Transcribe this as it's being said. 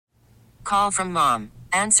Call from mom.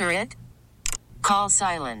 Answer it. Call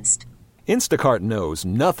silenced. Instacart knows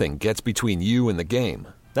nothing gets between you and the game.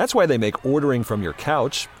 That's why they make ordering from your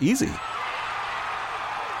couch easy.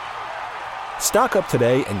 Stock up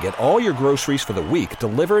today and get all your groceries for the week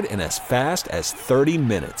delivered in as fast as 30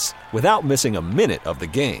 minutes without missing a minute of the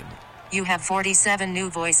game. You have 47 new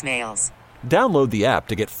voicemails. Download the app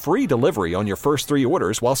to get free delivery on your first 3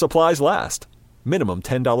 orders while supplies last. Minimum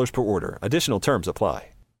 $10 per order. Additional terms apply.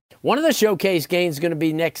 One of the showcase games is going to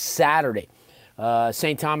be next Saturday.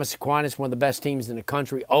 St. Thomas Aquinas, one of the best teams in the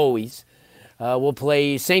country, always. Will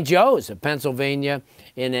play St. Joe's of Pennsylvania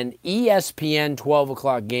in an ESPN 12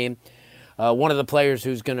 o'clock game. One of the players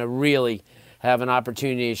who's going to really have an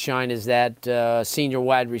opportunity to shine is that senior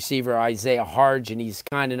wide receiver, Isaiah Harge, and he's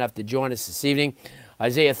kind enough to join us this evening.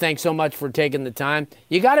 Isaiah, thanks so much for taking the time.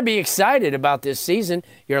 You got to be excited about this season,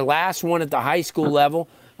 your last one at the high school level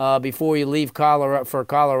before you leave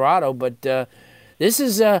Colorado. But this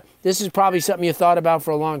is probably something you thought about for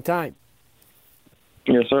a long time.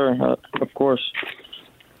 Yes, sir. Of course.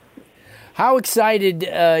 How excited,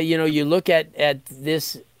 you look at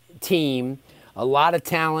this team, a lot of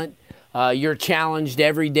talent. You're challenged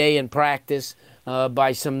every day in practice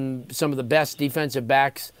by some of the best defensive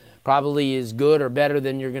backs, probably as good or better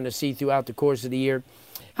than you're going to see throughout the course of the year.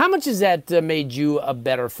 How much has that made you a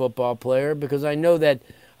better football player? Because I know that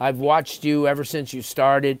I've watched you ever since you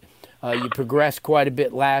started. You progressed quite a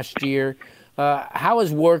bit last year. How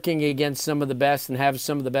has working against some of the best and have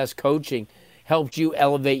some of the best coaching helped you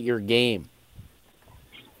elevate your game?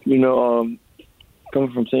 Coming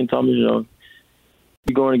from St. Thomas, you're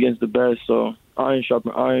going against the best, so iron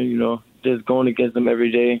sharpen iron, just going against them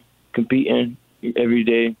every day, competing every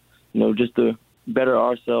day, just to better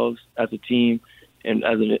ourselves as a team and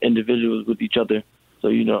as individuals with each other. So,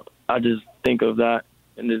 I just think of that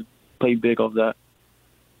and just play big off that.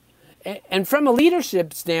 And from a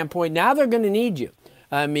leadership standpoint, now they're going to need you.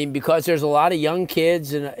 I mean, because there's a lot of young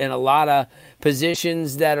kids and a lot of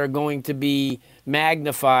positions that are going to be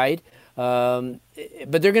magnified. But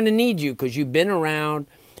they're going to need you because you've been around.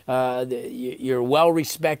 You're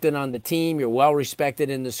well-respected on the team. You're well-respected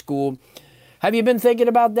in the school. Have you been thinking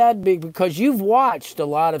about that? Because you've watched a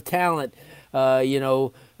lot of talent,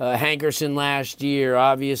 Hankerson last year,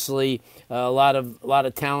 obviously, a lot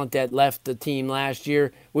of talent that left the team last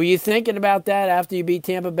year. Were you thinking about that after you beat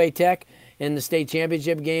Tampa Bay Tech in the state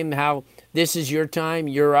championship game, how this is your time,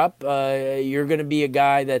 you're up, you're going to be a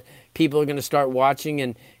guy that people are going to start watching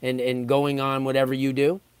and going on whatever you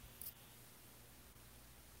do?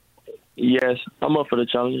 Yes, I'm up for the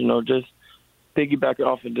challenge, just piggybacking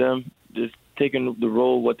off of them, just taking the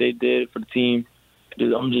role, what they did for the team.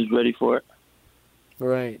 I'm just ready for it.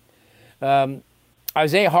 Right.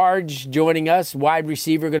 Isaiah Harge joining us, wide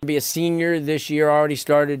receiver, going to be a senior this year, already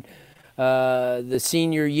started the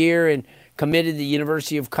senior year and committed to the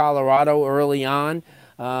University of Colorado early on.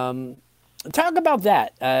 Talk about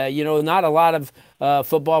that. Not a lot of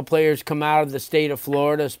football players come out of the state of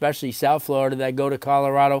Florida, especially South Florida, that go to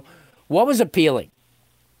Colorado. What was appealing?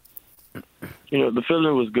 The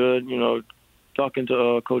feeling was good. Talking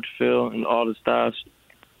to Coach Phil and all the staffs,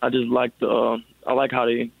 I just like I like how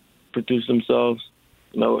they produce themselves.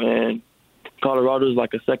 And Colorado is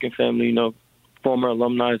like a second family. Former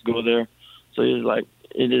alumni go there, so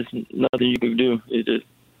it is nothing you can do. It's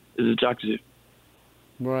attractive.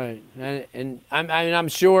 Right, and I'm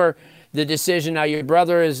sure the decision now. Your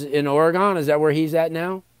brother is in Oregon. Is that where he's at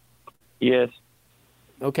now? Yes.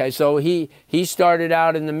 Okay, so he started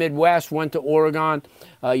out in the Midwest, went to Oregon.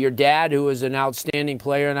 Your dad, who was an outstanding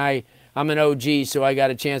player, and I'm an OG, so I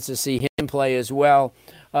got a chance to see him play as well.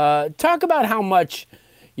 Talk about how much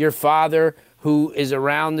your father, who is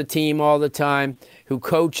around the team all the time, who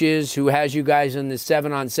coaches, who has you guys in the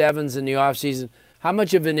 7-on-7s in the offseason, how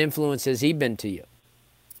much of an influence has he been to you?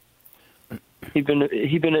 He been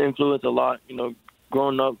an influence a lot.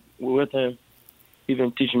 Growing up with him, he's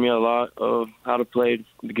been teaching me a lot of how to play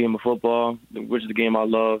the game of football, which is the game I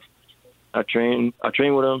love. I train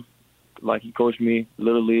with him, like he coached me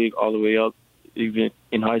Little League all the way up, even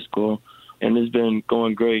in high school, and it's been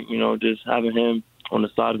going great. Just having him on the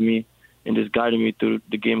side of me and just guiding me through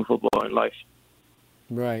the game of football and life.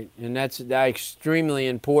 Right, and that's extremely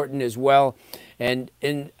important as well. And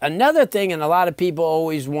another thing, and a lot of people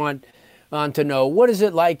always want to know, what is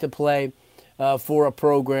it like to play for a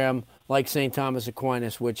program like St. Thomas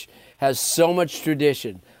Aquinas, which has so much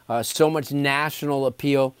tradition, so much national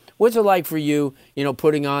appeal? What's it like for you,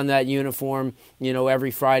 putting on that uniform,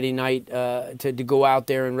 every Friday night to go out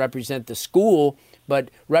there and represent the school, but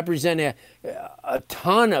represent a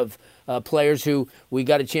ton of players who we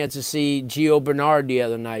got a chance to see. Gio Bernard the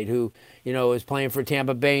other night, who is playing for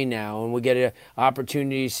Tampa Bay now, and we get an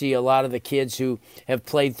opportunity to see a lot of the kids who have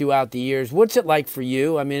played throughout the years. What's it like for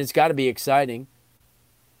you? I mean, it's got to be exciting.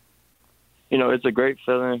 It's a great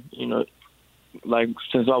feeling. Like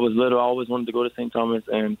since I was little, I always wanted to go to St. Thomas,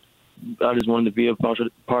 and I just wanted to be a part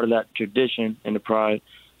of that tradition and the pride.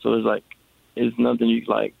 So it's nothing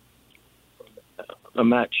like a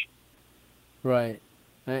match. Right.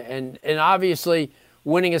 And obviously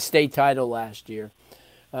winning a state title last year.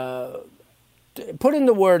 Put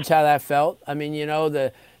into words how that felt. I mean,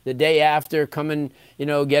 the day after coming,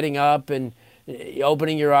 getting up and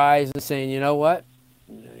opening your eyes and saying, you know what,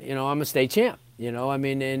 I'm a state champ. I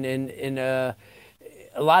mean, and a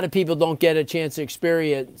lot of people don't get a chance to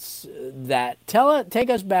experience that. Take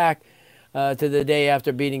us back to the day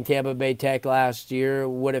after beating Tampa Bay Tech last year,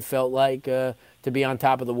 what it felt like to be on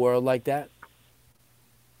top of the world like that.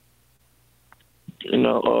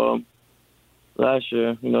 Last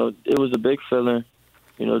year, it was a big feeling,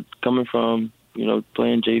 coming from,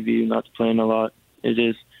 playing JV, not playing a lot.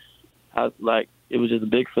 It was just a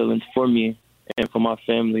big feeling for me and for my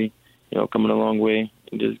family, coming a long way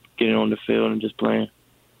and just getting on the field and just playing.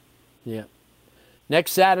 Yeah.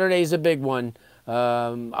 Next Saturday is a big one.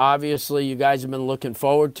 Obviously, you guys have been looking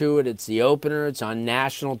forward to it. It's the opener. It's on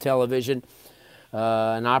national television.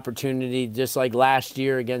 An opportunity just like last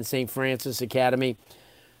year against St. Francis Academy.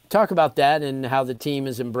 Talk about that and how the team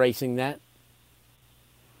is embracing that.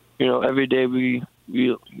 Every day we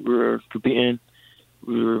were competing.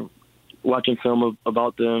 We were watching film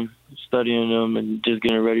about them, studying them, and just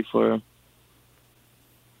getting ready for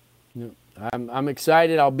them. I'm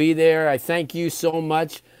excited. I'll be there. I thank you so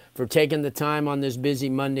much for taking the time on this busy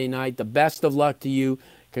Monday night. The best of luck to you.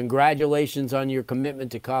 Congratulations on your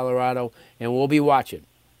commitment to Colorado, and we'll be watching.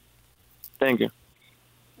 Thank you.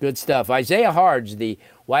 Good stuff. Isaiah Harge, the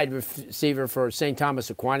wide receiver for St. Thomas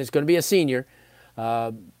Aquinas, is going to be a senior.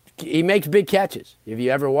 He makes big catches, if you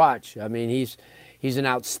ever watch. I mean, he's an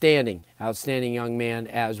outstanding young man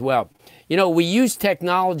as well. We use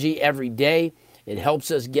technology every day. It helps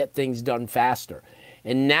us get things done faster.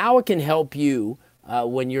 And now it can help you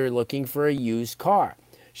when you're looking for a used car.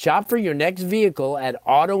 Shop for your next vehicle at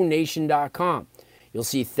AutoNation.com. You'll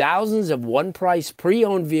see thousands of one-price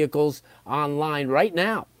pre-owned vehicles online right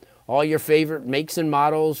now. All your favorite makes and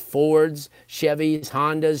models, Fords, Chevys,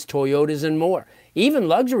 Hondas, Toyotas, and more. Even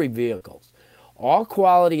luxury vehicles. All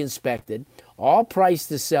quality inspected, all priced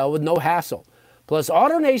to sell with no hassle. Plus,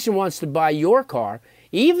 AutoNation wants to buy your car,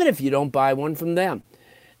 even if you don't buy one from them.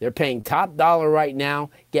 They're paying top dollar right now,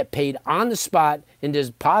 get paid on the spot, and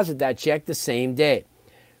deposit that check the same day.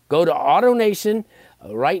 Go to AutoNation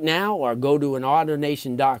right now or go to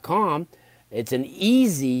AutoNation.com. It's an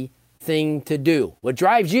easy thing to do. What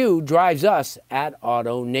drives you drives us at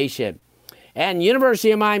AutoNation. And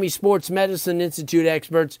University of Miami Sports Medicine Institute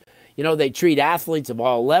experts, they treat athletes of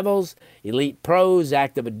all levels, elite pros,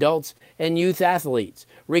 active adults, and youth athletes.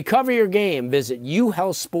 Recover your game. Visit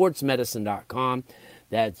uhealthsportsmedicine.com.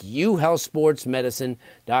 That's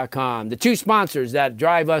uhealthsportsmedicine.com. The two sponsors that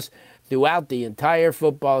drive us throughout the entire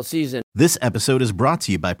football season. This episode is brought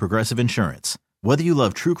to you by Progressive Insurance. Whether you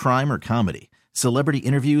love true crime or comedy, celebrity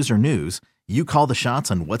interviews or news, you call the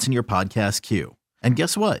shots on what's in your podcast queue. And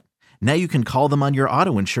guess what? Now you can call them on your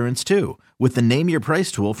auto insurance too with the Name Your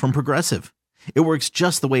Price tool from Progressive. It works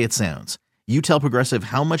just the way it sounds. You tell Progressive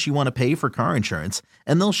how much you want to pay for car insurance,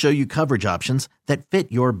 and they'll show you coverage options that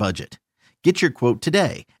fit your budget. Get your quote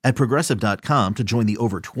today at Progressive.com to join the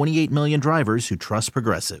over 28 million drivers who trust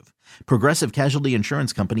Progressive. Progressive Casualty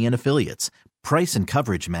Insurance Company and Affiliates. Price and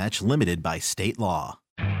coverage match limited by state law.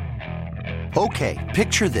 Okay,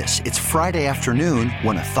 picture this. It's Friday afternoon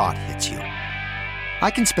when a thought hits you. I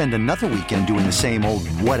can spend another weekend doing the same old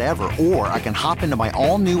whatever, or I can hop into my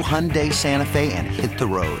all-new Hyundai Santa Fe and hit the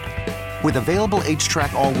road. With available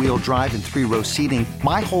H-Track all-wheel drive and 3-row seating,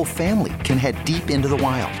 my whole family can head deep into the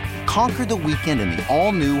wild. Conquer the weekend in the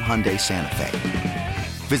all-new Hyundai Santa Fe.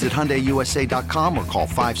 Visit HyundaiUSA.com or call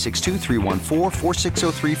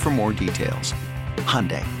 562-314-4603 for more details.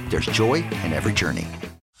 Hyundai, there's joy in every journey.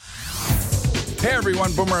 Hey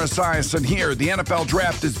everyone, Boomer Esiason here. The NFL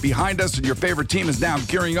Draft is behind us and your favorite team is now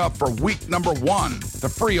gearing up for week number 1. The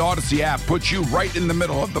free Odyssey app puts you right in the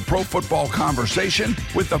middle of the pro football conversation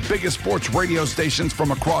with the biggest sports radio stations from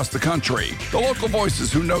across the country. The local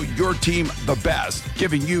voices who know your team the best,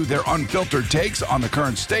 giving you their unfiltered takes on the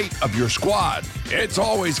current state of your squad. It's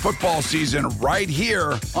always football season right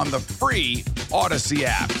here on the free Odyssey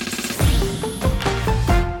app.